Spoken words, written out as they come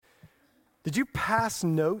Did you pass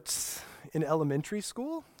notes in elementary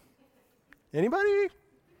school? Anybody?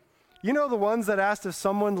 You know, the ones that asked if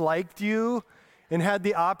someone liked you and had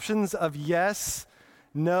the options of yes,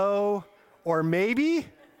 no, or maybe?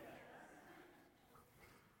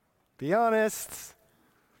 Be honest.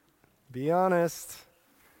 Be honest.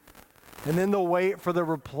 And then the wait for the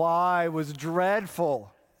reply was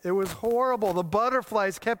dreadful. It was horrible. The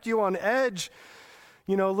butterflies kept you on edge.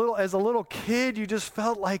 You know, as a little kid, you just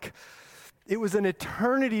felt like it was an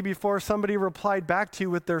eternity before somebody replied back to you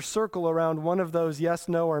with their circle around one of those yes,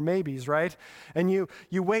 no, or maybes, right? And you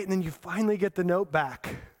wait, and then you finally get the note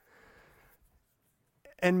back.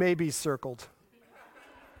 And maybe's circled.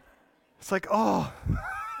 It's like, oh,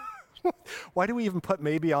 why do we even put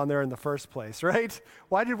maybe on there in the first place, right?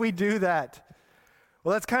 Why did we do that?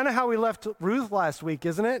 Well, that's kind of how we left Ruth last week,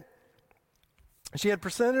 isn't it? She had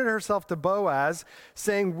presented herself to Boaz,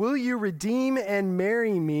 saying, "Will you redeem and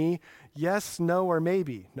marry me? Yes, no, or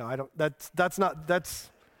maybe." No, I don't. That's not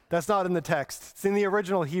in the text. It's in the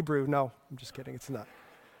original Hebrew. No, I'm just kidding. It's not.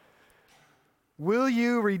 Will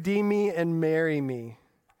you redeem me and marry me?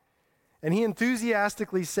 And he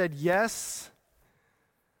enthusiastically said, "Yes."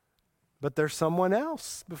 But there's someone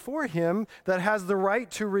else before him that has the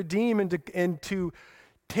right to redeem and to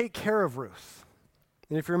take care of Ruth.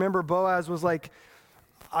 And if you remember, Boaz was like,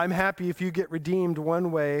 "I'm happy if you get redeemed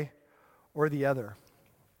one way or the other."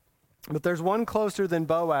 But there's one closer than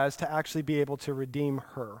Boaz to actually be able to redeem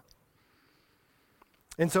her.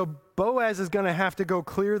 And so Boaz is going to have to go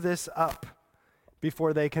clear this up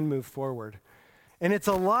before they can move forward. And it's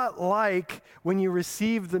a lot like when you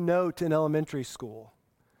received the note in elementary school.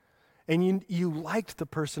 And you liked the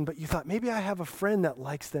person, but you thought, maybe I have a friend that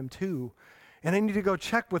likes them too. And I need to go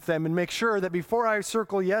check with them and make sure that before I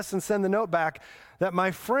circle yes and send the note back, that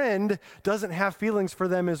my friend doesn't have feelings for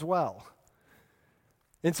them as well.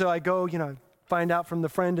 And so I go, find out from the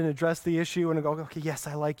friend and address the issue and I go, okay, yes,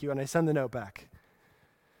 I like you. And I send the note back.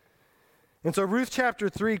 And so Ruth chapter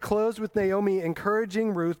 3 closed with Naomi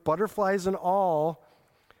encouraging Ruth, butterflies and all,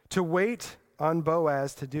 to wait on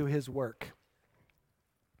Boaz to do his work.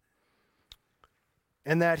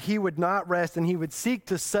 And that he would not rest, and he would seek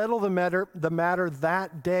to settle the matter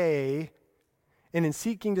that day. And in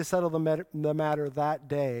seeking to settle the matter that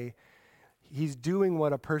day, he's doing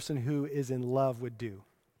what a person who is in love would do.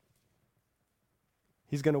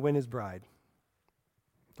 He's going to win his bride.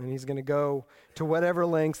 And he's going to go to whatever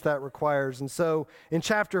lengths that requires. And so in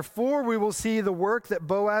chapter 4, we will see the work that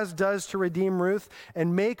Boaz does to redeem Ruth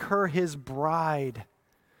and make her his bride.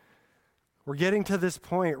 We're getting to this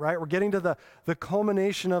point, right? We're getting to the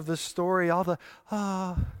culmination of the story. We've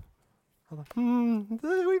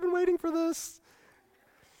been waiting for this.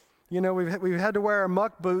 We've had to wear our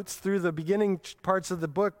muck boots through the beginning parts of the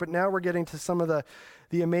book, but now we're getting to some of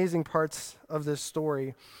the amazing parts of this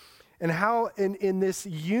story. And how in this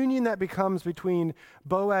union that becomes between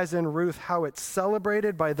Boaz and Ruth, how it's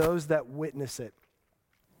celebrated by those that witness it.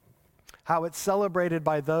 How it's celebrated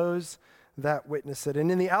by those that witness it. And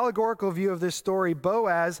in the allegorical view of this story,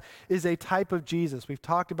 Boaz is a type of Jesus. We've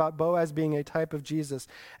talked about Boaz being a type of Jesus.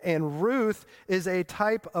 And Ruth is a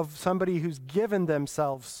type of somebody who's given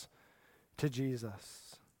themselves to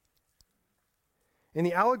Jesus. In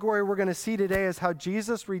the allegory we're going to see today is how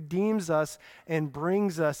Jesus redeems us and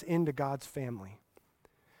brings us into God's family.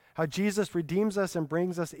 How Jesus redeems us and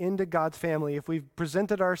brings us into God's family if we've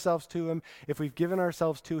presented ourselves to him, if we've given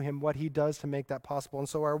ourselves to him, what he does to make that possible. And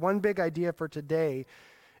so our one big idea for today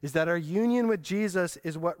is that our union with Jesus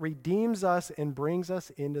is what redeems us and brings us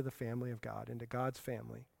into the family of God, into God's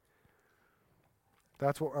family.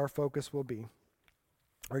 That's what our focus will be.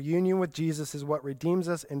 Our union with Jesus is what redeems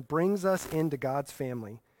us and brings us into God's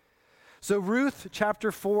family. So Ruth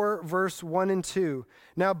chapter 4, verse 1 and 2.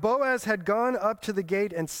 Now Boaz had gone up to the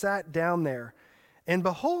gate and sat down there. And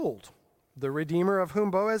behold, the Redeemer of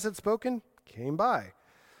whom Boaz had spoken came by.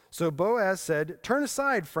 So Boaz said, "Turn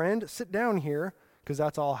aside, friend, sit down here." Because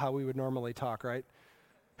that's all how we would normally talk, right?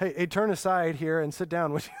 Hey, turn aside here and sit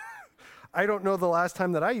down. I don't know the last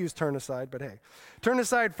time that I used turn aside, but hey. "Turn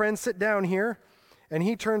aside, friend, sit down here." And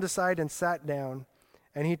he turned aside and sat down.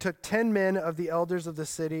 And he took 10 men of the elders of the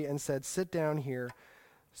city and said, "Sit down here."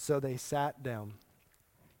 So they sat down.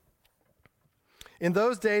 In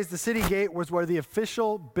those days, the city gate was where the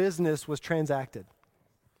official business was transacted.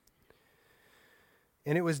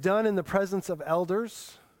 And it was done in the presence of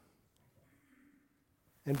elders.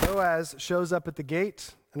 And Boaz shows up at the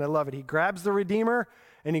gate, and I love it. He grabs the Redeemer,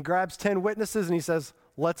 and he grabs 10 witnesses, and he says,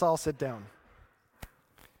 "Let's all sit down."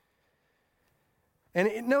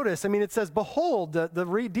 And notice, it says, behold, the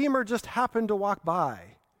Redeemer just happened to walk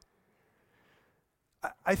by.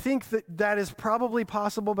 I think that is probably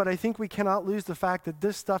possible, but I think we cannot lose the fact that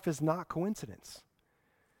this stuff is not coincidence.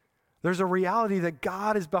 There's a reality that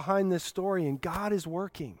God is behind this story, and God is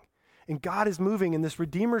working, and God is moving, and this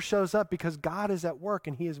Redeemer shows up because God is at work,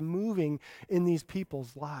 and he is moving in these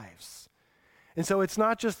people's lives. And so it's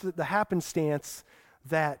not just the happenstance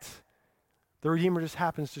that the Redeemer just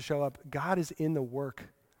happens to show up. God is in the work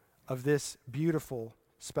of this beautiful,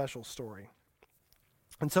 special story.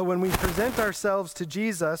 And so when we present ourselves to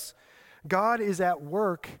Jesus, God is at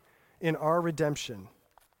work in our redemption.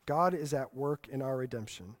 God is at work in our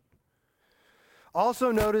redemption.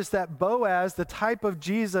 Also notice that Boaz, the type of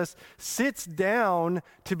Jesus, sits down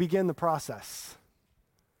to begin the process.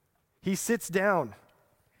 He sits down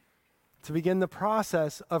to begin the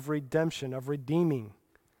process of redemption, of redeeming.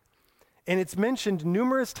 And it's mentioned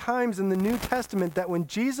numerous times in the New Testament that when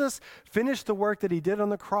Jesus finished the work that he did on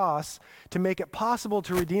the cross to make it possible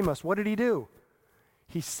to redeem us, what did he do?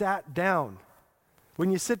 He sat down.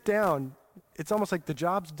 When you sit down, it's almost like the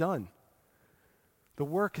job's done. The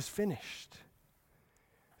work is finished.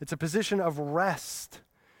 It's a position of rest.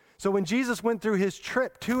 So when Jesus went through his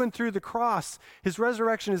trip to and through the cross, his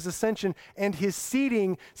resurrection, his ascension, and his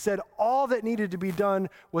seating said all that needed to be done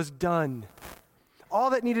was done. All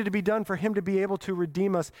that needed to be done for him to be able to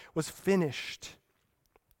redeem us was finished.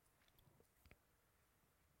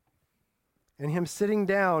 And him sitting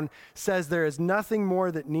down says there is nothing more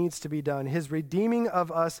that needs to be done. His redeeming of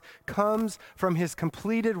us comes from his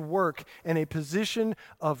completed work in a position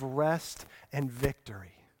of rest and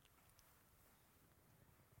victory.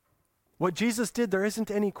 What Jesus did, there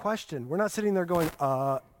isn't any question. We're not sitting there going,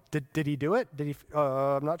 did he do it?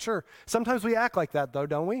 I'm not sure. Sometimes we act like that though,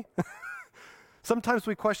 don't we? Sometimes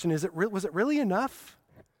we question, was it really enough?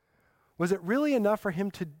 Was it really enough for him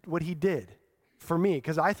to what he did for me?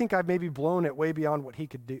 Because I think I've maybe blown it way beyond what he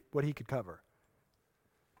could do, what he could cover.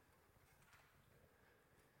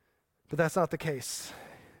 But that's not the case.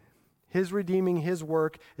 His redeeming, his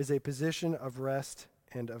work is a position of rest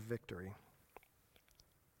and of victory.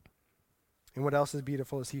 And what else is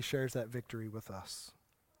beautiful is he shares that victory with us.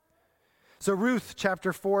 So Ruth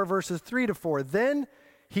chapter 4, verses 3-4. Then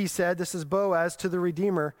he said, this is Boaz to the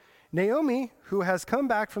Redeemer, Naomi, who has come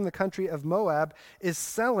back from the country of Moab, is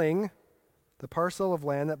selling the parcel of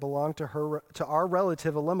land that belonged to our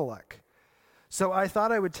relative Elimelech. So I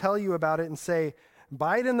thought I would tell you about it and say,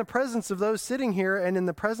 buy it in the presence of those sitting here and in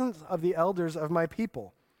the presence of the elders of my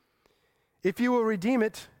people. If you will redeem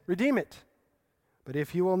it, redeem it. But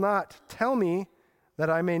if you will not, tell me that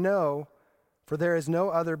I may know, for there is no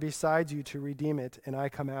other besides you to redeem it, and I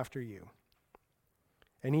come after you.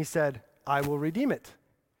 And he said, I will redeem it.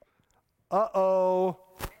 Uh-oh.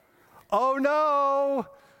 Oh no.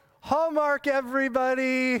 Hallmark,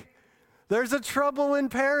 everybody. There's a trouble in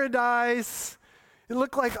paradise. It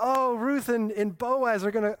looked like, Ruth and Boaz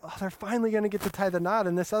are they're finally going to get to tie the knot.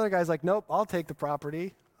 And this other guy's like, nope, I'll take the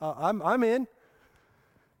property. I'm in.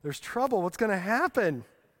 There's trouble. What's going to happen?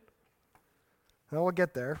 Well, we'll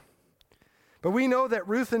get there. But we know that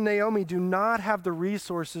Ruth and Naomi do not have the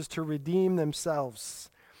resources to redeem themselves.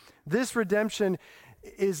 This redemption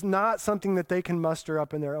is not something that they can muster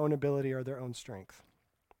up in their own ability or their own strength.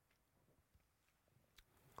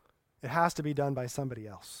 It has to be done by somebody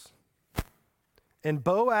else. And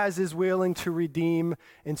Boaz is willing to redeem,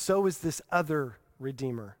 and so is this other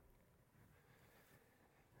redeemer.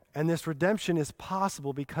 And this redemption is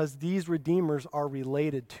possible because these redeemers are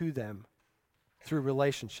related to them through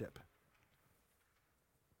relationship.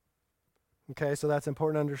 Okay, so that's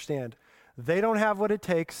important to understand. They don't have what it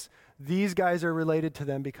takes. These guys are related to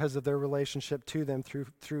them because of their relationship to them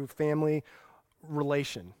through family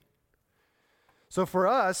relation. So for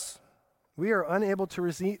us, we are unable to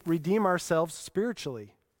redeem ourselves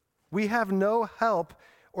spiritually. We have no help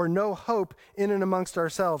or no hope in and amongst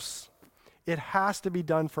ourselves. It has to be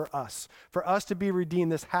done for us. For us to be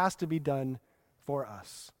redeemed, this has to be done for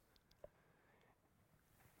us.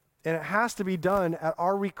 And it has to be done at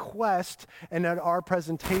our request and at our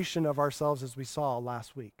presentation of ourselves as we saw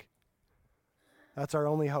last week. That's our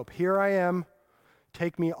only hope. Here I am.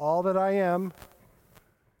 Take me all that I am.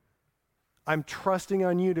 I'm trusting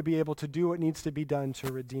on you to be able to do what needs to be done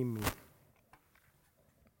to redeem me.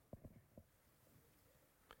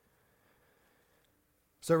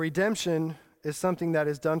 So redemption is something that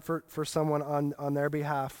is done for someone on their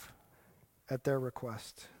behalf at their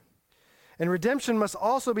request. And redemption must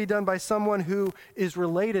also be done by someone who is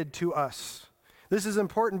related to us. This is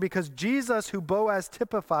important because Jesus, who Boaz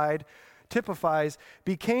typifies,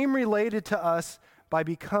 became related to us by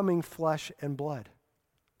becoming flesh and blood.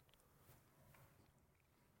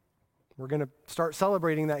 We're going to start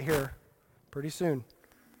celebrating that here pretty soon.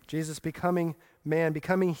 Jesus becoming man,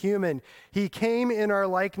 becoming human. He came in our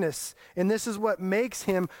likeness, and this is what makes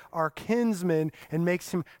him our kinsman and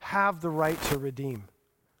makes him have the right to redeem.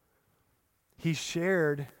 He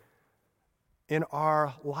shared in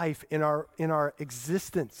our life, in our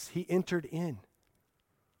existence. He entered in.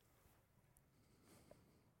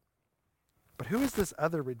 But who is this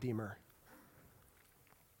other Redeemer?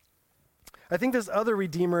 I think this other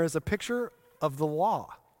Redeemer is a picture of the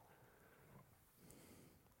law.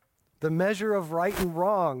 The measure of right and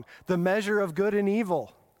wrong, the measure of good and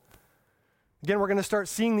evil. Again, we're going to start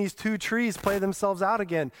seeing these two trees play themselves out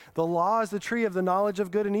again. The law is the tree of the knowledge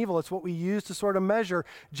of good and evil. It's what we use to sort of measure.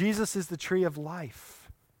 Jesus is the tree of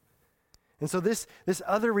life. And so this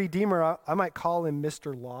other Redeemer, I might call him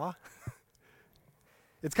Mr. Law.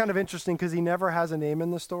 It's kind of interesting because he never has a name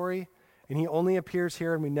in the story, and he only appears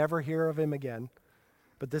here and we never hear of him again.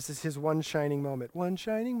 But this is his one shining moment. One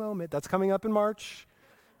shining moment. That's coming up in March.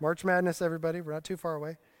 March Madness, everybody. We're not too far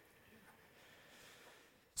away.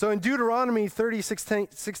 So in Deuteronomy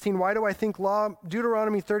 30:16, why do I think law?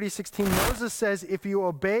 Deuteronomy 30:16, Moses says, if you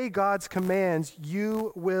obey God's commands,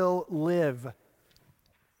 you will live.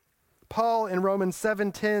 Paul in Romans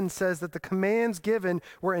 7:10 says that the commands given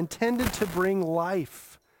were intended to bring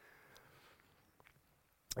life.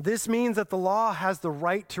 This means that the law has the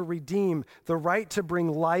right to redeem, the right to bring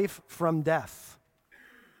life from death.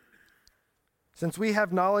 Since we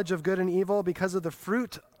have knowledge of good and evil because of the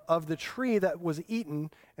fruit of the tree that was eaten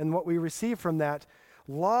and what we receive from that,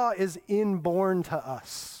 law is inborn to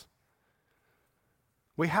us.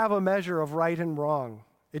 We have a measure of right and wrong.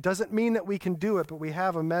 It doesn't mean that we can do it, but we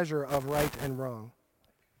have a measure of right and wrong.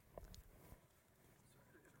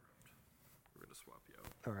 We're going to swap you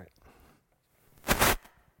out. All right. I'm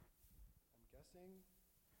guessing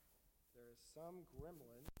there is some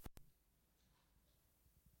gremlin.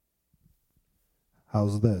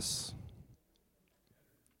 How's this?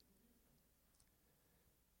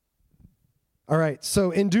 All right,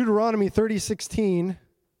 so in Deuteronomy 30:16,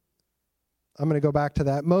 I'm going to go back to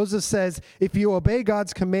that. Moses says, if you obey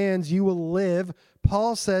God's commands, you will live.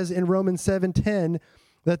 Paul says in Romans 7:10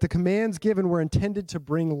 that the commands given were intended to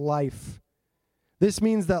bring life. This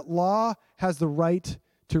means that law has the right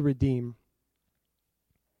to redeem,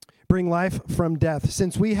 bring life from death.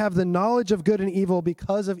 Since we have the knowledge of good and evil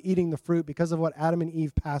because of eating the fruit, because of what Adam and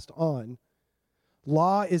Eve passed on,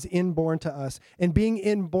 law is inborn to us. And being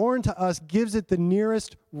inborn to us gives it the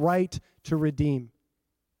nearest right to redeem.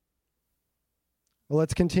 Well,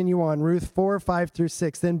 let's continue on. Ruth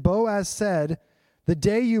 4:5-6. Then Boaz said, the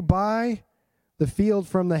day you buy the field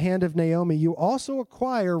from the hand of Naomi, you also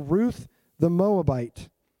acquire Ruth the Moabite,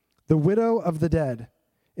 the widow of the dead,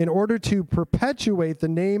 in order to perpetuate the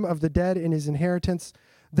name of the dead in his inheritance.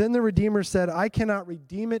 Then the Redeemer said, I cannot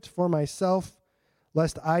redeem it for myself,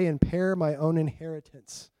 lest I impair my own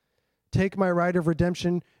inheritance. Take my right of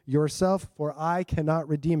redemption yourself, for I cannot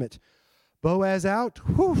redeem it. Boaz out?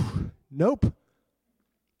 Whew, nope.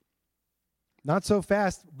 Not so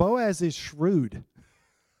fast. Boaz is shrewd.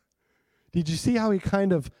 Did you see how he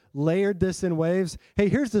kind of layered this in waves? Hey,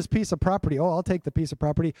 here's this piece of property. Oh, I'll take the piece of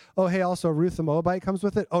property. Oh, hey, also Ruth the Moabite comes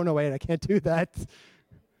with it. Oh, no, wait, I can't do that.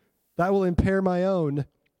 That will impair my own.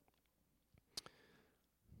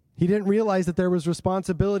 He didn't realize that there was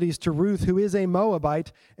responsibilities to Ruth, who is a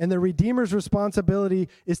Moabite, and the Redeemer's responsibility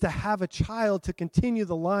is to have a child to continue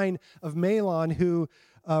the line of Mahlon, who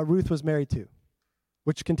Ruth was married to,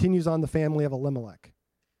 which continues on the family of Elimelech.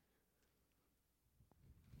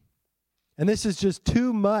 And this is just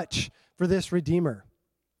too much for this Redeemer.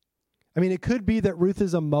 I mean, it could be that Ruth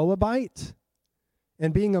is a Moabite,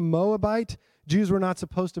 and being a Moabite, Jews were not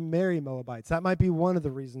supposed to marry Moabites. That might be one of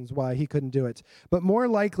the reasons why he couldn't do it. But more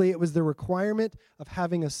likely, it was the requirement of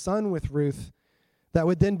having a son with Ruth that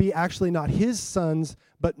would then be actually not his sons,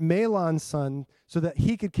 but Mahlon's son, so that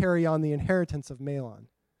he could carry on the inheritance of Mahlon.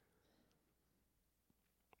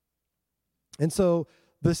 And so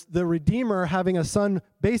the Redeemer, having a son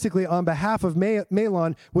basically on behalf of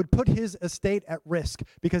Mahlon, would put his estate at risk,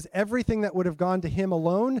 because everything that would have gone to him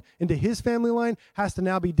alone into his family line has to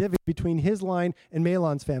now be divvied between his line and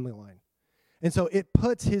Mahlon's family line. And so it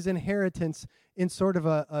puts his inheritance in sort of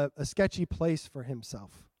a sketchy place for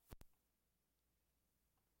himself.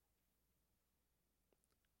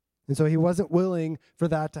 And so he wasn't willing for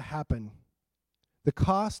that to happen. The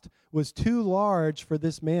cost was too large for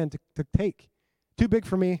this man to take. Too big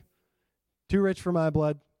for me, too rich for my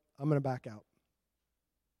blood. I'm going to back out.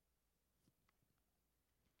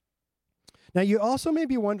 Now, you also may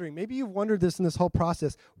be wondering, maybe you've wondered this in this whole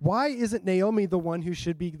process, why isn't Naomi the one who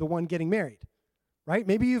should be the one getting married? right?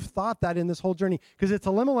 Maybe you've thought that in this whole journey because it's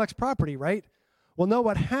Elimelech's property, right? Well, no,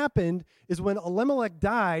 what happened is when Elimelech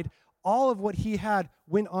died, all of what he had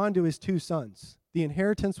went on to his two sons. The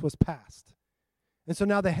inheritance was passed. And so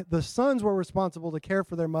now the sons were responsible to care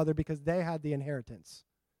for their mother because they had the inheritance.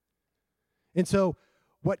 And so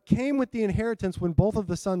what came with the inheritance when both of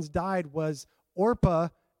the sons died was Orpah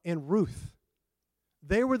and Ruth.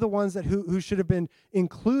 They were the ones who should have been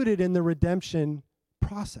included in the redemption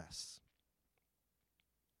process.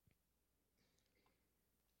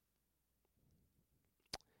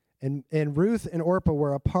 And Ruth and Orpah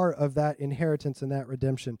were a part of that inheritance and that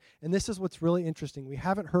redemption. And this is what's really interesting. We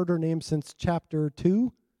haven't heard her name since chapter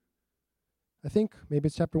 2. I think maybe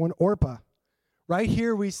it's chapter 1. Orpah. Right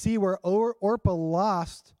here we see where Orpah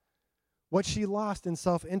lost what she lost in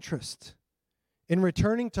self-interest. In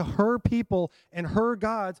returning to her people and her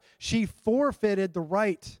gods, she forfeited the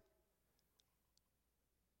right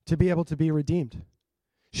to be able to be redeemed.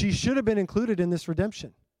 She should have been included in this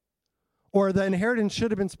redemption. Or the inheritance should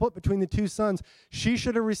have been split between the two sons. She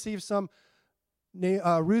should have received some.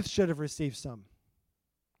 Ruth should have received some.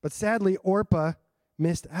 But sadly, Orpah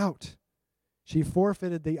missed out. She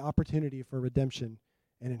forfeited the opportunity for redemption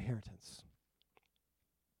and inheritance.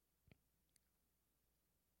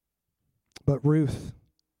 But Ruth,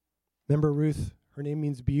 remember Ruth, her name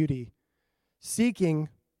means beauty, seeking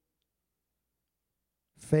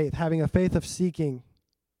faith, having a faith of seeking,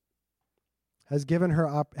 has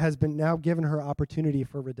been now given her opportunity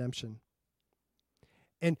for redemption.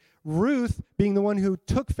 And Ruth, being the one who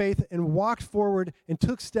took faith and walked forward and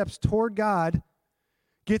took steps toward God,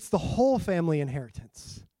 gets the whole family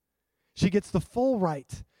inheritance. She gets the full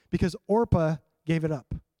right because Orpah gave it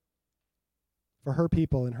up for her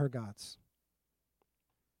people and her gods.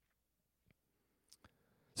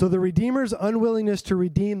 So the Redeemer's unwillingness to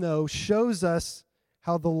redeem, though, shows us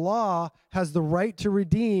how the law has the right to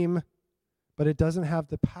redeem, but it doesn't have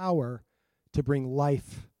the power to bring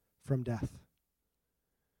life from death.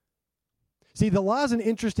 See, the law is an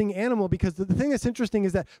interesting animal because the thing that's interesting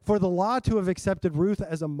is that for the law to have accepted Ruth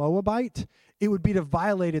as a Moabite, it would be to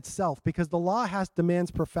violate itself because the law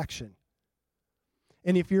demands perfection.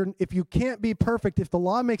 And if you can't be perfect, if the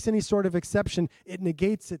law makes any sort of exception, it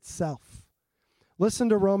negates itself. Listen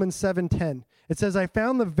to Romans 7:10. It says, I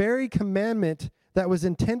found the very commandment that was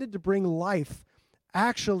intended to bring life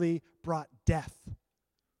actually brought death.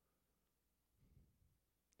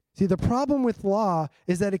 See, the problem with law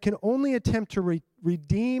is that it can only attempt to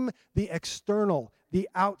redeem the external, the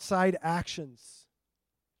outside actions.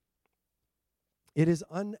 It is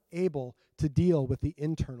unable to deal with the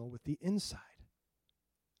internal, with the inside.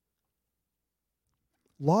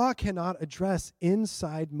 Law cannot address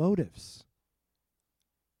inside motives.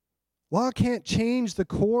 Law can't change the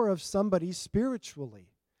core of somebody spiritually.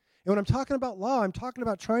 And when I'm talking about law, I'm talking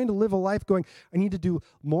about trying to live a life going, I need to do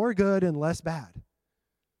more good and less bad.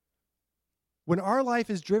 When our life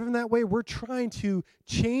is driven that way, we're trying to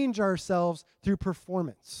change ourselves through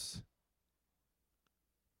performance.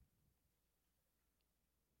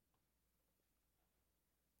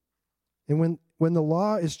 And when the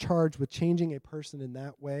law is charged with changing a person in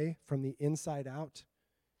that way from the inside out,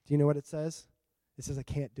 do you know what it says? It says, I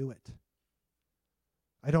can't do it.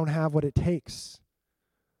 I don't have what it takes.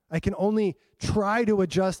 I can only try to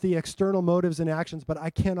adjust the external motives and actions, but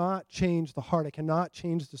I cannot change the heart. I cannot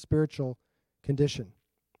change the spiritual condition.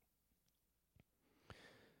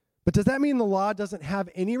 But does that mean the law doesn't have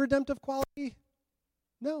any redemptive quality?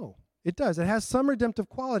 No, it does. It has some redemptive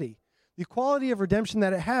quality. The quality of redemption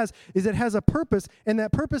that it has is it has a purpose, and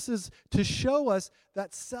that purpose is to show us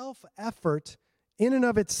that self-effort in and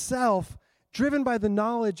of itself, driven by the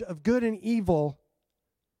knowledge of good and evil,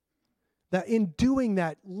 that in doing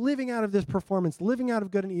that, living out of this performance, living out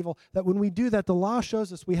of good and evil, that when we do that, the law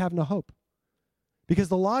shows us we have no hope. Because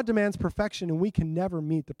the law demands perfection, and we can never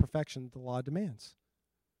meet the perfection that the law demands.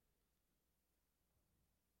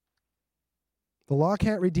 The law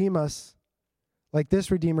can't redeem us like this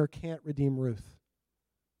Redeemer can't redeem Ruth.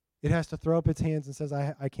 It has to throw up its hands and says,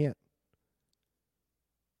 I can't.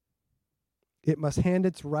 It must hand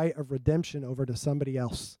its right of redemption over to somebody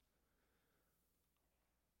else.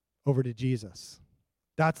 Over to Jesus.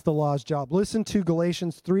 That's the law's job. Listen to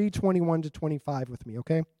Galatians 3:21-25 with me,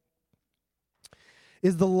 okay?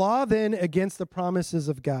 Is the law then against the promises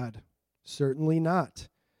of God? Certainly not.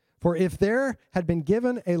 For if there had been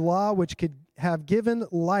given a law which could have given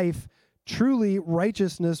life, truly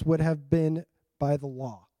righteousness would have been by the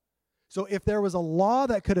law. So if there was a law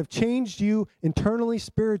that could have changed you internally,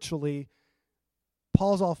 spiritually,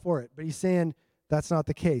 Paul's all for it. But he's saying that's not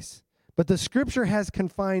the case. But the scripture has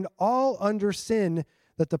confined all under sin,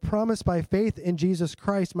 that the promise by faith in Jesus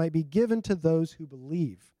Christ might be given to those who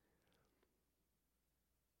believe.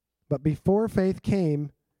 But before faith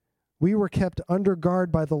came, we were kept under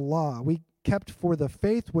guard by the law. We kept for the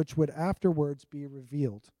faith which would afterwards be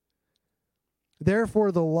revealed.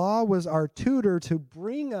 Therefore, the law was our tutor to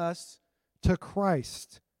bring us to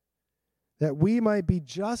Christ, that we might be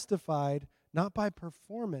justified not by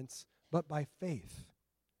performance, but by faith.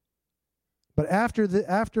 But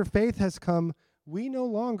after faith has come, we no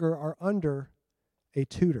longer are under a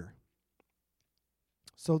tutor.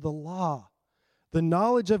 So the law, the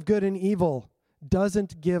knowledge of good and evil,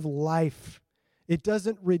 doesn't give life. It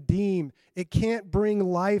doesn't redeem. It can't bring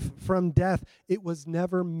life from death. It was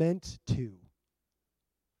never meant to.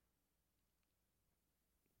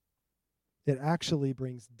 It actually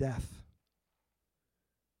brings death.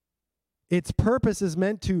 Its purpose is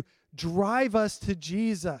meant to drive us to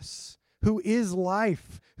Jesus, who is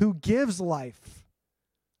life, who gives life.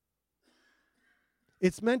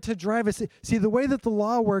 It's meant to drive us. See, the way that the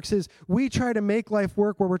law works is we try to make life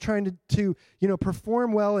work where we're trying to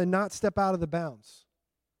perform well and not step out of the bounds.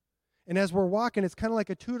 And as we're walking, it's kind of like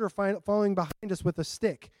a tutor following behind us with a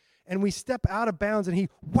stick. And we step out of bounds and he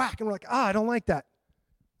whack, and we're like, I don't like that.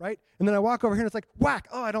 Right? And then I walk over here and it's like, whack,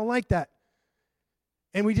 I don't like that.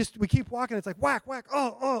 And we keep walking, it's like, whack, whack,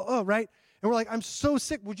 right? And we're like, I'm so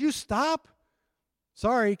sick, would you stop?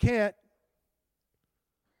 Sorry, can't.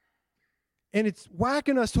 And it's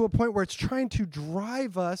whacking us to a point where it's trying to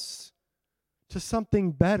drive us to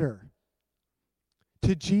something better,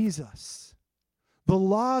 to Jesus. The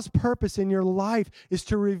law's purpose in your life is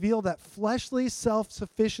to reveal that fleshly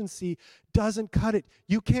self-sufficiency doesn't cut it.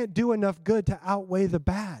 You can't do enough good to outweigh the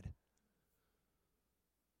bad.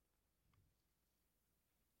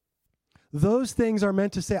 Those things are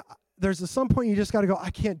meant to say, there's some point you just got to go, I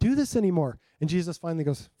can't do this anymore. And Jesus finally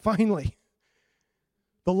goes, finally.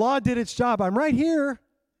 The law did its job. I'm right here.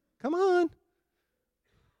 Come on.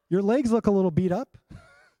 Your legs look a little beat up.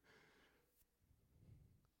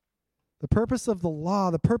 The purpose of the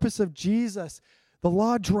law, the purpose of Jesus, the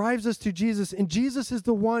law drives us to Jesus, and Jesus is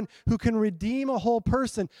the one who can redeem a whole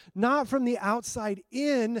person, not from the outside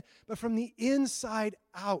in, but from the inside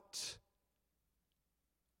out.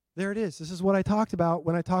 There it is. This is what I talked about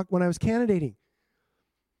when I was candidating.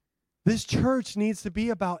 This church needs to be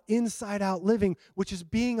about inside out living, which is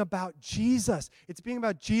being about Jesus. It's being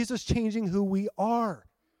about Jesus changing who we are,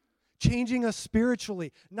 changing us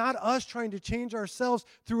spiritually, not us trying to change ourselves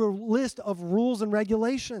through a list of rules and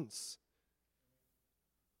regulations.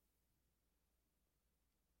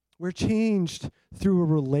 We're changed through a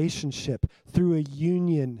relationship, through a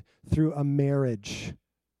union, through a marriage.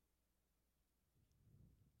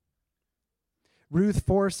 Ruth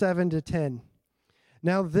 4:7-10.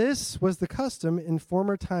 Now this was the custom in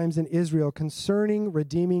former times in Israel concerning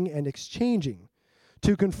redeeming and exchanging.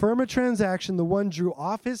 To confirm a transaction, the one drew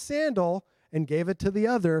off his sandal and gave it to the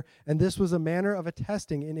other, and this was a manner of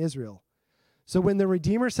attesting in Israel. So when the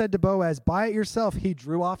Redeemer said to Boaz, buy it yourself, he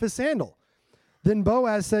drew off his sandal. Then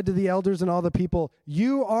Boaz said to the elders and all the people,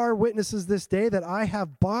 you are witnesses this day that I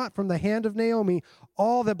have bought from the hand of Naomi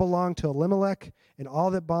all that belonged to Elimelech and all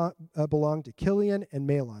that belonged to Chilion and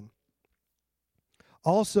Mahlon.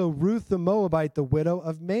 Also Ruth the Moabite, the widow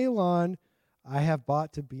of Mahlon, I have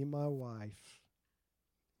bought to be my wife.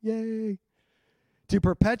 Yay. To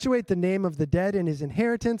perpetuate the name of the dead in his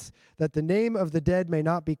inheritance, that the name of the dead may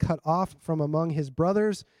not be cut off from among his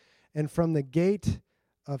brothers and from the gate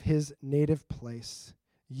of his native place.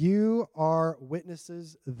 You are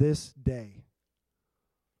witnesses this day.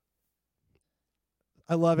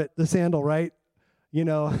 I love it. The sandal, right?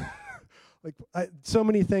 So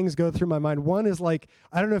many things go through my mind. One is I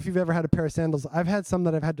don't know if you've ever had a pair of sandals. I've had some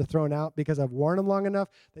that I've had to throw out because I've worn them long enough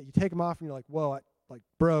that you take them off and you're like, whoa,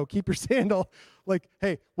 bro, keep your sandal.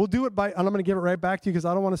 Hey, we'll do it and I'm going to give it right back to you because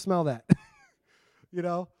I don't want to smell that.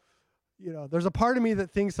 There's a part of me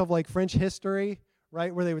that thinks of French history,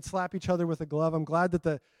 right, where they would slap each other with a glove. I'm glad that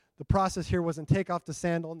the process here wasn't take off the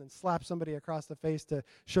sandal and then slap somebody across the face to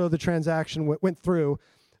show the transaction went through.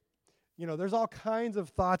 There's all kinds of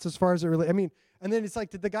thoughts as far as it really, and then it's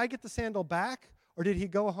did the guy get the sandal back or did he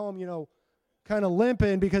go home, kind of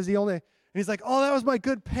limping because and he's like, oh, that was my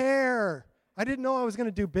good pair. I didn't know I was going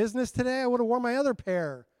to do business today. I would have worn my other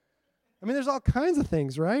pair. There's all kinds of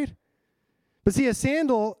things, right? But see, a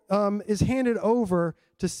sandal is handed over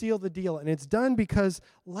to seal the deal, and it's done because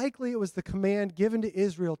likely it was the command given to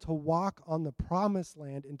Israel to walk on the promised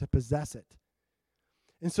land and to possess it.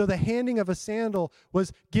 And so the handing of a sandal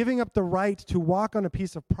was giving up the right to walk on a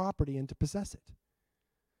piece of property and to possess it.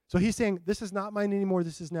 So he's saying, this is not mine anymore.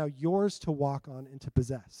 This is now yours to walk on and to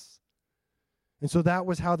possess. And so that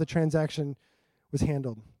was how the transaction was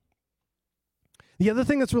handled. The other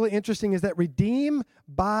thing that's really interesting is that redeem,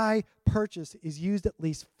 buy, purchase is used at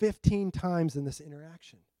least 15 times in this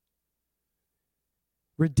interaction.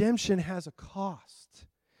 Redemption has a cost.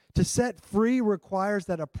 To set free requires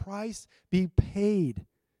that a price be paid.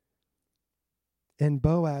 And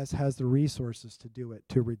Boaz has the resources to do it,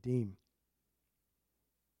 to redeem.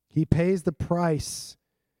 He pays the price,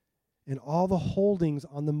 and all the holdings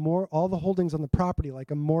on the property,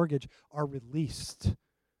 like a mortgage, are released.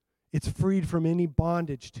 It's freed from any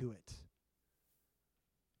bondage to it.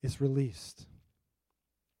 It's released.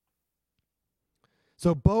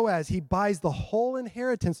 So Boaz, he buys the whole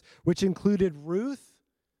inheritance, which included Ruth,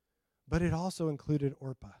 but it also included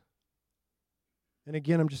Orpah. And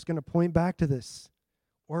again, I'm just going to point back to this.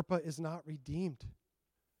 Orpah is not redeemed.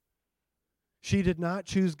 She did not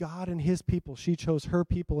choose God and his people. She chose her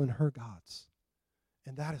people and her gods.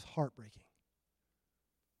 And that is heartbreaking.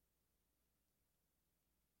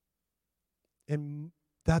 And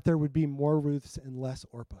that there would be more Ruths and less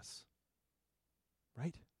Orpahs.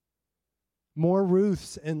 Right? More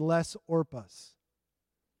Ruths and less Orpahs.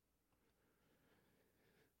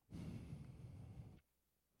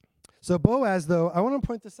 So Boaz, though, I want to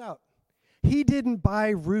point this out. He didn't buy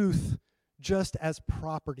Ruth just as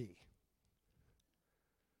property.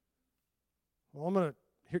 Well,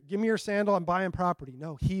 give me your sandal, I'm buying property.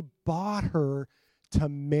 No, he bought her to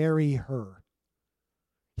marry her.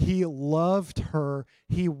 He loved her.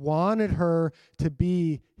 He wanted her to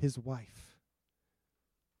be his wife.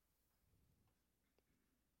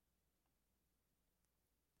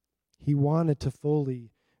 He wanted to fully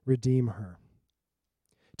redeem her,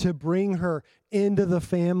 to bring her into the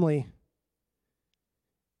family,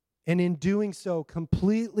 and in doing so,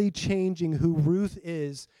 completely changing who Ruth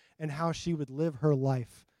is and how she would live her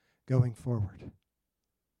life going forward.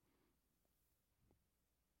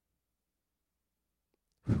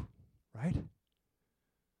 Whew, right?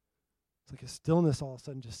 It's like a stillness all of a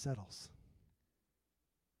sudden just settles.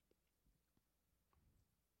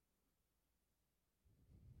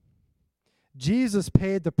 Jesus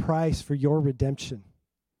paid the price for your redemption.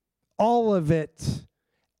 All of it.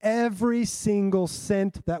 Every single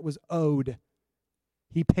cent that was owed.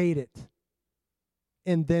 He paid it.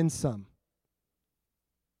 And then some.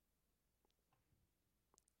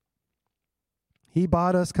 He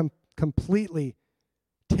bought us completely,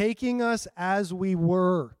 taking us as we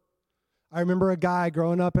were. I remember a guy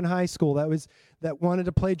growing up in high school that wanted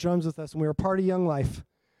to play drums with us, and we were part of Young Life.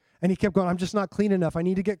 And he kept going, I'm just not clean enough. I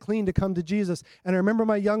need to get clean to come to Jesus. And I remember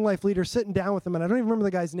my Young Life leader sitting down with him, and I don't even remember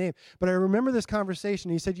the guy's name, but I remember this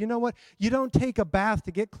conversation. He said, you know what? You don't take a bath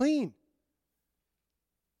to get clean.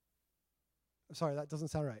 Sorry, that doesn't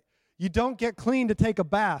sound right. You don't get clean to take a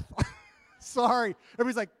bath. Sorry.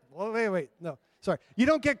 Everybody's like, well, wait. No, sorry. You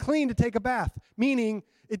don't get clean to take a bath, meaning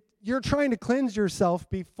you're trying to cleanse yourself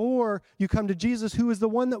before you come to Jesus, who is the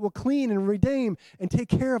one that will clean and redeem and take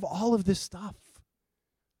care of all of this stuff.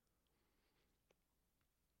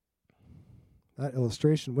 That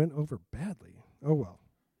illustration went over badly. Oh, well.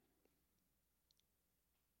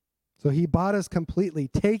 So he bought us completely,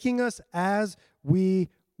 taking us as we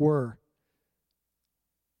were.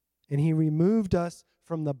 And he removed us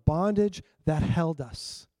from the bondage that held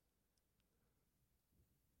us.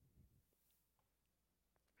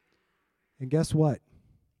 And guess what?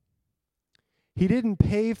 He didn't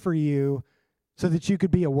pay for you so that you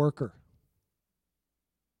could be a worker.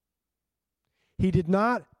 He did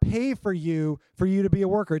not pay for you to be a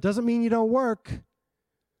worker. It doesn't mean you don't work,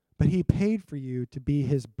 but he paid for you to be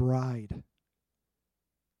his bride.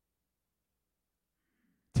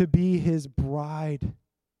 To be his bride,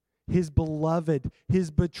 his beloved, his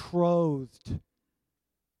betrothed.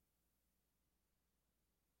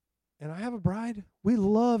 And I have a bride. We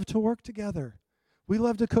love to work together. We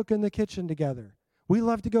love to cook in the kitchen together. We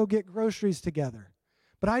love to go get groceries together.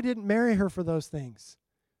 But I didn't marry her for those things.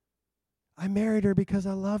 I married her because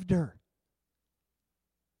I loved her.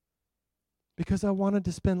 Because I wanted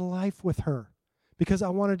to spend life with her. Because I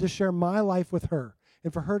wanted to share my life with her.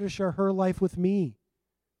 And for her to share her life with me.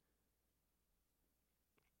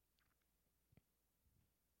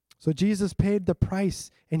 So Jesus paid the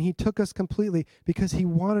price, and he took us completely because he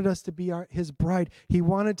wanted us to be his bride. He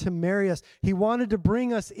wanted to marry us. He wanted to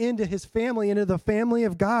bring us into his family, into the family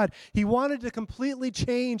of God. He wanted to completely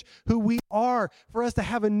change who we are, for us to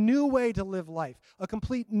have a new way to live life, a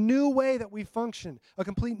complete new way that we function, a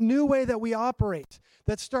complete new way that we operate,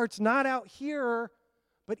 that starts not out here,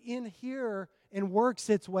 but in here and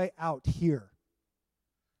works its way out here.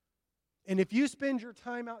 And if you spend your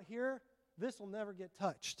time out here, this will never get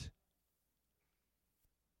touched.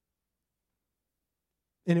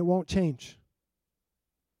 and it won't change.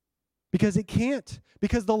 Because it can't.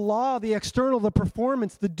 Because the law, the external, the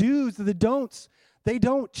performance, the do's, the don'ts, they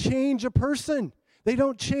don't change a person. They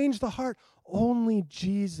don't change the heart. Only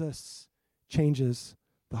Jesus changes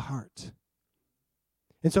the heart.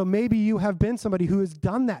 And so maybe you have been somebody who has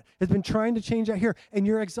done that, has been trying to change that here, and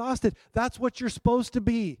you're exhausted. That's what you're supposed to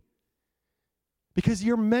be. Because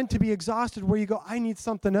you're meant to be exhausted where you go, I need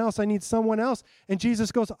something else. I need someone else. And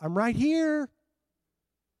Jesus goes, I'm right here.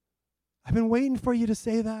 I've been waiting for you to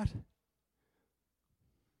say that.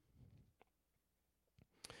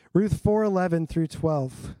 Ruth 4:11 through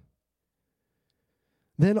 12.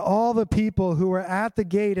 Then all the people who were at the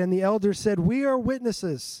gate and the elders said, we are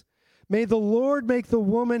witnesses. May the Lord make the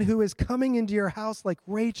woman who is coming into your house like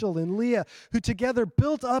Rachel and Leah, who together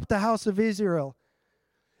built up the house of Israel.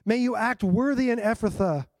 May you act worthy in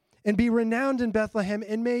Ephrathah and be renowned in Bethlehem,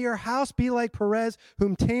 and may your house be like Perez,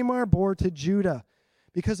 whom Tamar bore to Judah,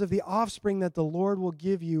 because of the offspring that the Lord will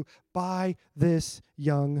give you by this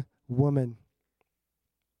young woman.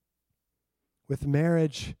 With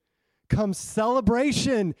marriage comes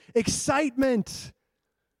celebration, excitement.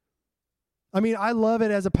 I mean, I love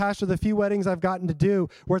it as a pastor, the few weddings I've gotten to do,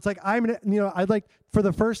 where it's like, I'd like for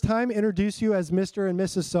the first time introduce you as Mr. and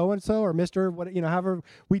Mrs. So-and-so, or Mr. what, however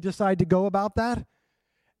we decide to go about that.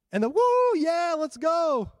 And the woo, yeah, let's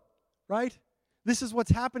go, right? This is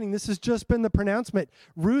what's happening. This has just been the pronouncement.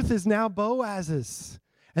 Ruth is now Boaz's,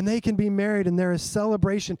 and they can be married, and there is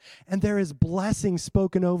celebration, and there is blessing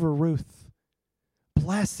spoken over Ruth.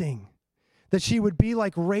 Blessing. That she would be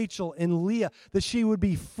like Rachel and Leah, that she would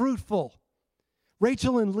be fruitful.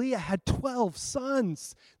 Rachel and Leah had 12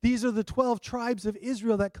 sons. These are the 12 tribes of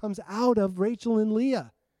Israel that comes out of Rachel and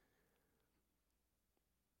Leah.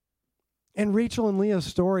 And Rachel and Leah's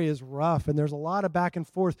story is rough, and there's a lot of back and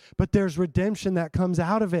forth, but there's redemption that comes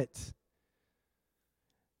out of it.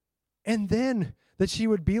 And then that she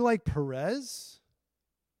would be like Perez,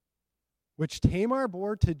 which Tamar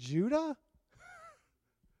bore to Judah.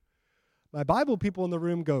 My Bible people in the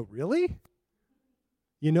room go, really?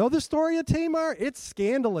 You know the story of Tamar? It's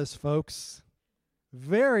scandalous, folks.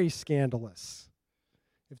 Very scandalous.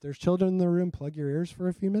 If there's children in the room, plug your ears for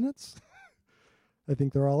a few minutes. I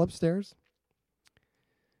think they're all upstairs.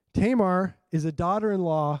 Tamar is a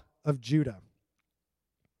daughter-in-law of Judah.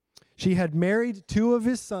 She had married two of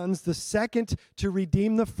his sons, the second to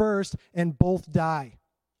redeem the first, and both die.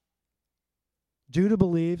 Judah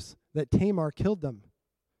believes that Tamar killed them.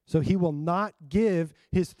 So he will not give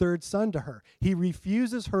his third son to her. He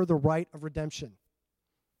refuses her the right of redemption.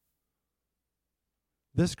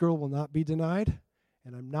 This girl will not be denied,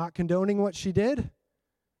 and I'm not condoning what she did,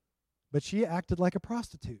 but she acted like a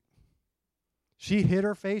prostitute. She hid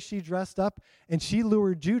her face, she dressed up, and she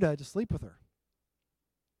lured Judah to sleep with her.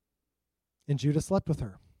 And Judah slept with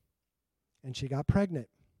her, and she got pregnant.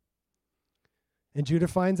 And Judah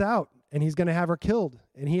finds out, and he's going to have her killed.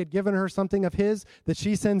 And he had given her something of his that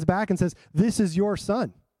she sends back and says, this is your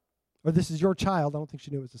son, or this is your child. I don't think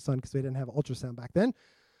she knew it was a son because they didn't have ultrasound back then.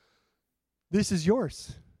 This is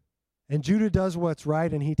yours. And Judah does what's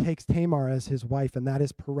right, and he takes Tamar as his wife, and that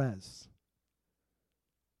is Perez.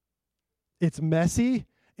 It's messy,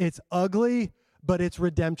 it's ugly, but it's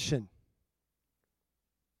redemption.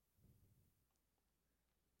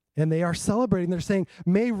 And they are celebrating. They're saying,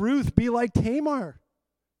 may Ruth be like Tamar.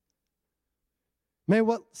 May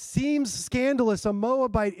what seems scandalous, a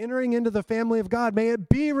Moabite entering into the family of God, may it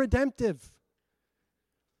be redemptive.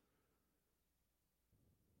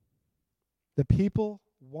 The people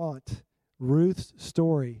want Ruth's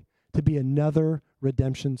story to be another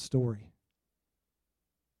redemption story.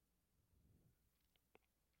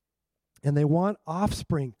 And they want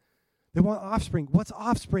offspring. They want offspring. What's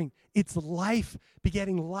offspring? It's life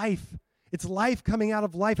begetting life. It's life coming out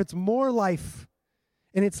of life. It's more life.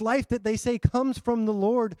 And it's life that they say comes from the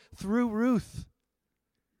Lord through Ruth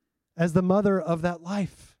as the mother of that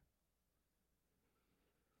life.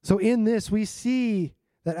 So in this, we see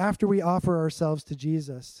that after we offer ourselves to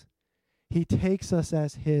Jesus, he takes us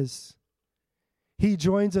as his. He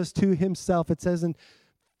joins us to himself. It says in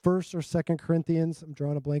 1st or 2nd Corinthians, I'm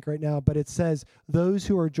drawing a blank right now, but it says, those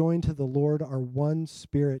who are joined to the Lord are one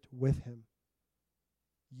spirit with him.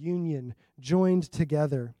 Union, joined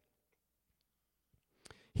together.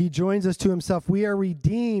 He joins us to himself. We are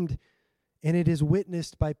redeemed, and it is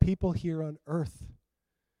witnessed by people here on earth.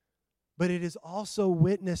 But it is also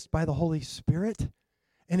witnessed by the Holy Spirit,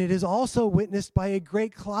 and it is also witnessed by a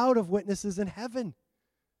great cloud of witnesses in heaven.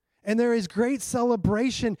 And there is great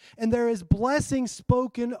celebration, and there is blessing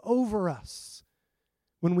spoken over us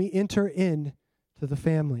when we enter in to the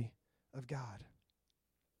family of God.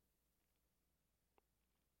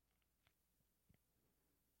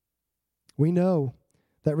 We know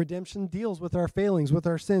that redemption deals with our failings, with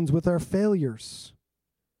our sins, with our failures.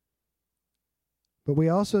 But we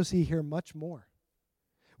also see here much more.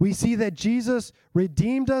 We see that Jesus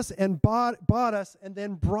redeemed us and bought us and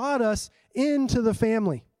then brought us into the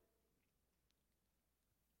family.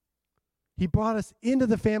 He brought us into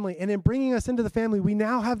the family, and in bringing us into the family, we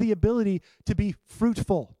now have the ability to be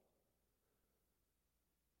fruitful.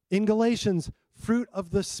 In Galatians, fruit of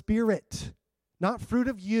the Spirit, not fruit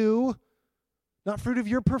of you, not fruit of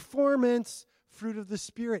your performance, fruit of the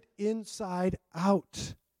Spirit, inside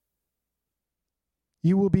out.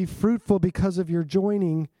 You will be fruitful because of your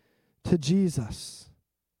joining to Jesus.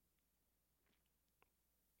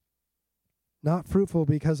 Not fruitful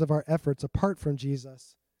because of our efforts apart from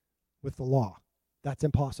Jesus with the law. That's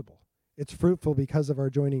impossible. It's fruitful because of our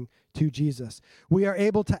joining to Jesus. We are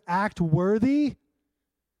able to act worthy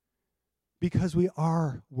because we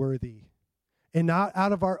are worthy. And not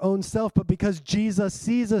out of our own self, but because Jesus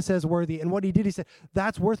sees us as worthy. And what he did, he said,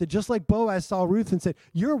 that's worth it. Just like Boaz saw Ruth and said,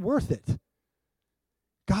 you're worth it.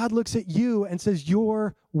 God looks at you and says,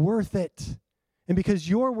 you're worth it. And because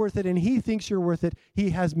you're worth it and he thinks you're worth it,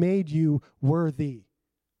 he has made you worthy.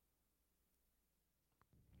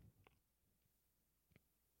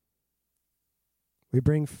 We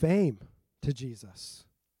bring fame to Jesus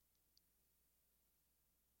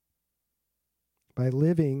by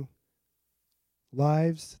living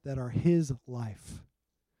lives that are his life.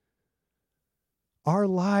 Our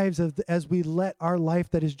lives, as we let our life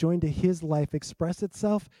that is joined to his life express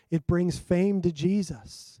itself, it brings fame to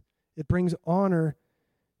Jesus. It brings honor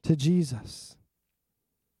to Jesus.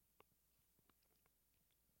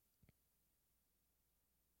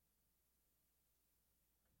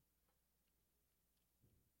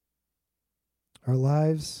 Our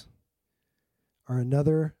lives are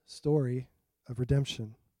another story of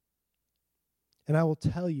redemption. And I will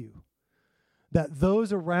tell you that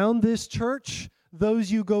those around this church,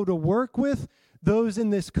 those you go to work with, those in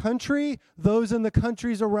this country, those in the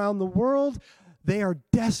countries around the world, they are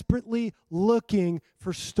desperately looking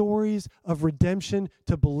for stories of redemption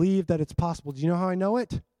to believe that it's possible. Do you know how I know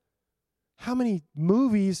it? How many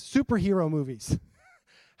movies, superhero movies,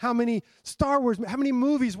 how many Star Wars, how many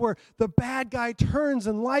movies where the bad guy turns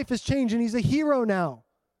and life has changed and he's a hero now?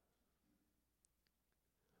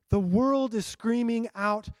 The world is screaming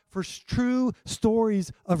out for true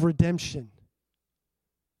stories of redemption.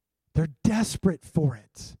 They're desperate for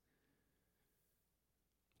it.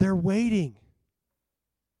 They're waiting.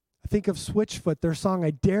 I think of Switchfoot, their song,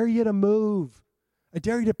 I dare you to move. I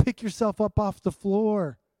dare you to pick yourself up off the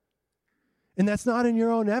floor. And that's not in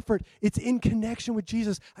your own effort. It's in connection with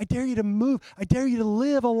Jesus. I dare you to move. I dare you to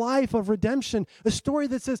live a life of redemption. A story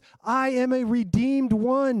that says, I am a redeemed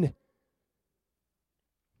one.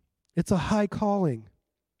 It's a high calling.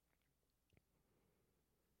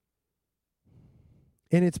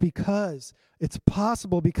 And it's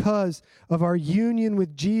possible because of our union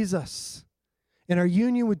with Jesus. And our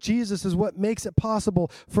union with Jesus is what makes it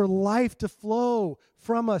possible for life to flow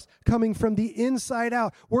from us, coming from the inside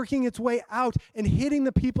out, working its way out and hitting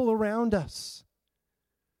the people around us.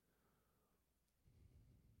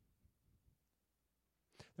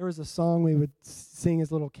 There was a song we would sing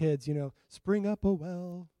as little kids, spring up a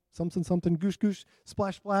well, something, something, goosh, goosh,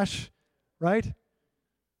 splash, splash, right?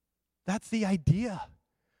 That's the idea.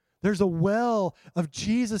 There's a well of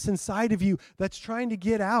Jesus inside of you that's trying to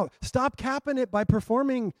get out. Stop capping it by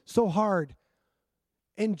performing so hard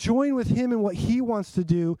and join with him in what he wants to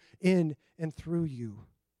do in and through you.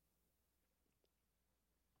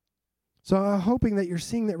 So I'm hoping that you're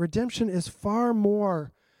seeing that redemption is far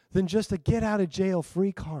more than just a get out of jail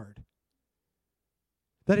free card.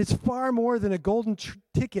 That it's far more than a golden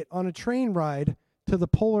ticket on a train ride to the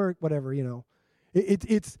polar, whatever,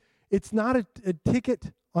 It's not a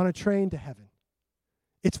ticket on a train to heaven.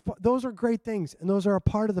 Those are great things, and those are a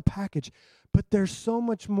part of the package. But there's so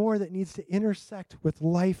much more that needs to intersect with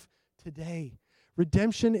life today.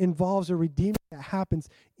 Redemption involves a redeeming that happens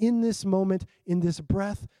in this moment, in this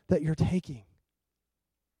breath that you're taking.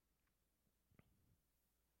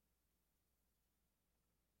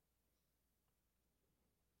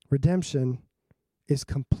 Redemption is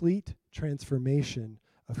complete transformation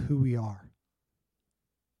of who we are.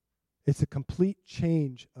 It's a complete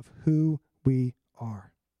change of who we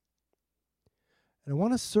are. And I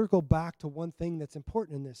want to circle back to one thing that's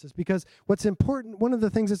important in this, is because what's important, one of the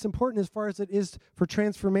things that's important as far as it is for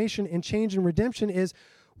transformation and change and redemption is,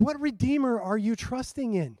 what Redeemer are you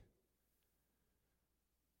trusting in?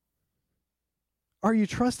 Are you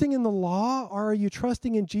trusting in the law, or are you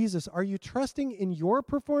trusting in Jesus? Are you trusting in your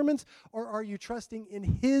performance, or are you trusting in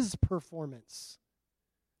his performance?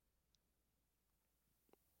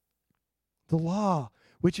 The law,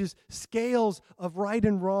 which is scales of right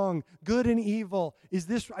and wrong, good and evil. Is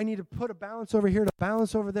this, I need to put a balance over here, to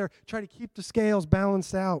balance over there, try to keep the scales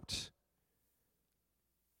balanced out.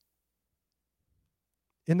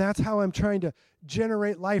 And that's how I'm trying to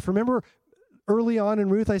generate life. Remember early on in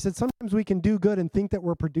Ruth, I said sometimes we can do good and think that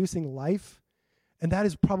we're producing life, and that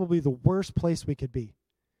is probably the worst place we could be.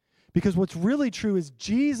 Because what's really true is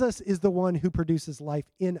Jesus is the one who produces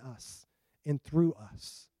life in us and through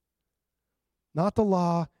us. Not the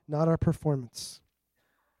law, not our performance.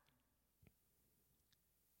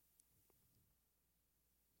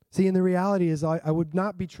 See, and the reality is I would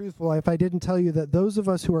not be truthful if I didn't tell you that those of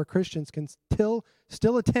us who are Christians can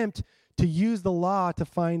still attempt to use the law to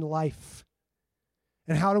find life.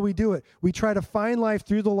 And how do we do it? We try to find life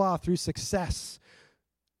through the law, through success,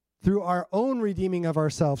 through our own redeeming of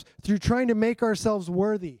ourselves, through trying to make ourselves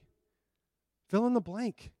worthy. Fill in the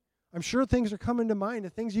blank. I'm sure things are coming to mind, the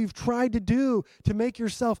things you've tried to do to make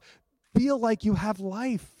yourself feel like you have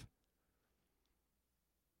life.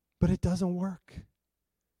 But it doesn't work.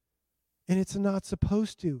 And it's not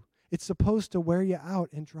supposed to. It's supposed to wear you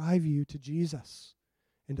out and drive you to Jesus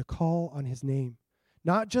and to call on his name.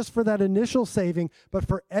 Not just for that initial saving, but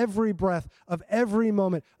for every breath of every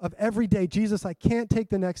moment of every day. Jesus, I can't take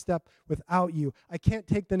the next step without you. I can't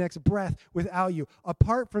take the next breath without you.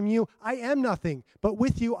 Apart from you, I am nothing, but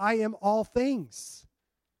with you, I am all things.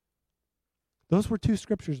 Those were two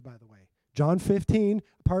scriptures, by the way. John 15,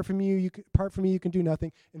 apart from me, you can do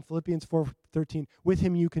nothing. And Philippians 4:13, with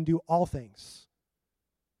him you can do all things.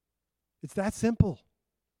 It's that simple.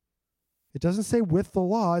 It doesn't say with the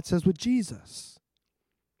law, it says with Jesus.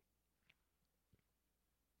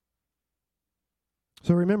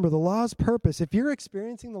 So remember, the law's purpose, if you're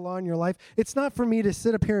experiencing the law in your life, it's not for me to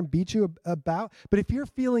sit up here and beat you about, but if you're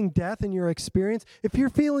feeling death in your experience, if you're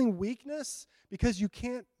feeling weakness because you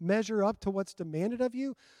can't measure up to what's demanded of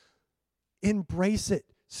you, embrace it.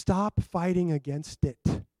 Stop fighting against it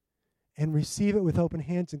and receive it with open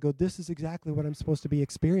hands and go, this is exactly what I'm supposed to be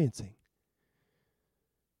experiencing.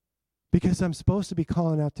 Because I'm supposed to be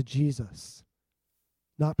calling out to Jesus,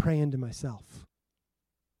 not praying to myself.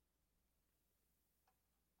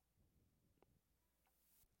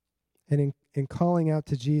 And in calling out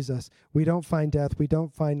to Jesus, we don't find death, we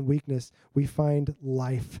don't find weakness, we find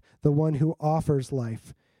life, the one who offers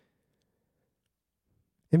life.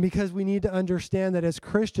 And because we need to understand that as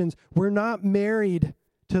Christians, we're not married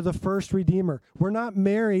to the first Redeemer. We're not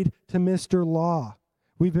married to Mr. Law.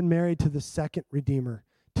 We've been married to the second Redeemer,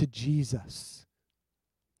 to Jesus.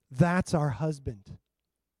 That's our husband.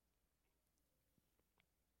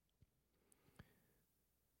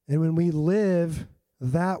 And when we live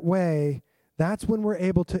that way, that's when we're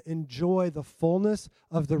able to enjoy the fullness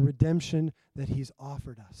of the redemption that he's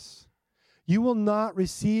offered us. You will not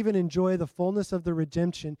receive and enjoy the fullness of the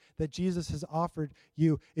redemption that Jesus has offered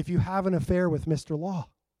you if you have an affair with Mr. Law.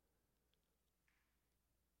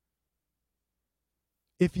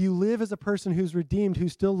 If you live as a person who's redeemed,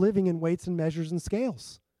 who's still living in weights and measures and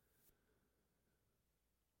scales.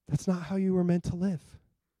 That's not how you were meant to live.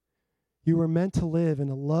 You were meant to live in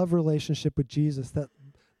a love relationship with Jesus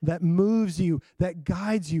that moves you, that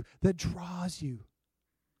guides you, that draws you.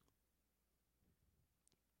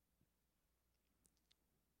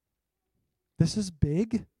 This is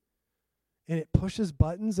big, and it pushes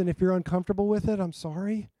buttons, and if you're uncomfortable with it, I'm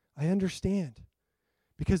sorry. I understand.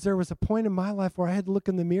 Because there was a point in my life where I had to look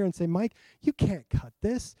in the mirror and say, Mike, you can't cut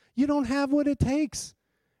this. You don't have what it takes.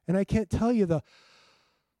 And I can't tell you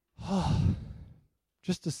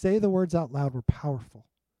just to say the words out loud were powerful.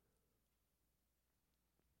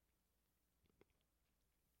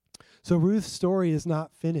 So Ruth's story is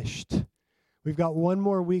not finished. We've got one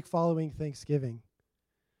more week following Thanksgiving.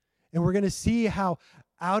 And we're going to see how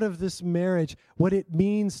out of this marriage, what it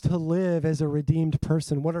means to live as a redeemed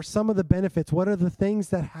person. What are some of the benefits? What are the things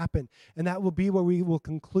that happen? And that will be where we will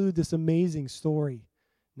conclude this amazing story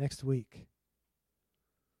next week.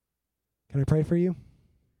 Can I pray for you?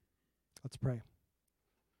 Let's pray.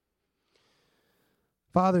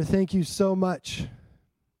 Father, thank you so much.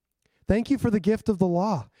 Thank you for the gift of the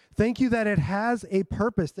law. Thank you that it has a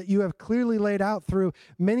purpose that you have clearly laid out through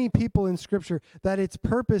many people in Scripture, that its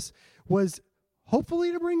purpose was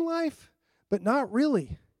hopefully to bring life, but not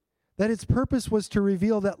really. That its purpose was to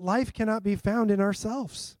reveal that life cannot be found in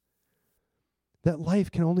ourselves, that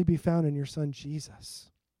life can only be found in your Son, Jesus.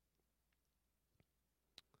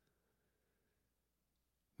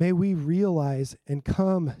 May we realize and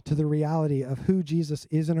come to the reality of who Jesus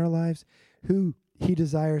is in our lives, who he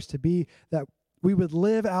desires to be, that we would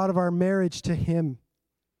live out of our marriage to him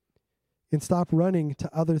and stop running to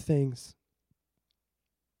other things.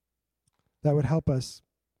 that would help us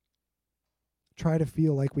try to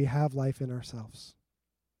feel like we have life in ourselves.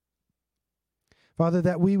 Father,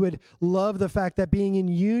 that we would love the fact that being in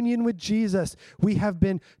union with Jesus, we have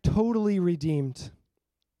been totally redeemed.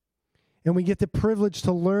 And we get the privilege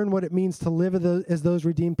to learn what it means to live as those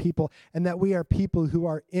redeemed people, and that we are people who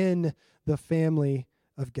are in the family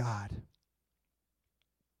of God.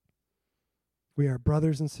 We are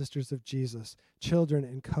brothers and sisters of Jesus, children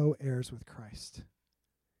and co-heirs with Christ.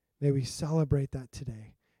 May we celebrate that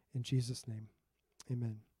today. In Jesus' name,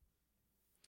 amen.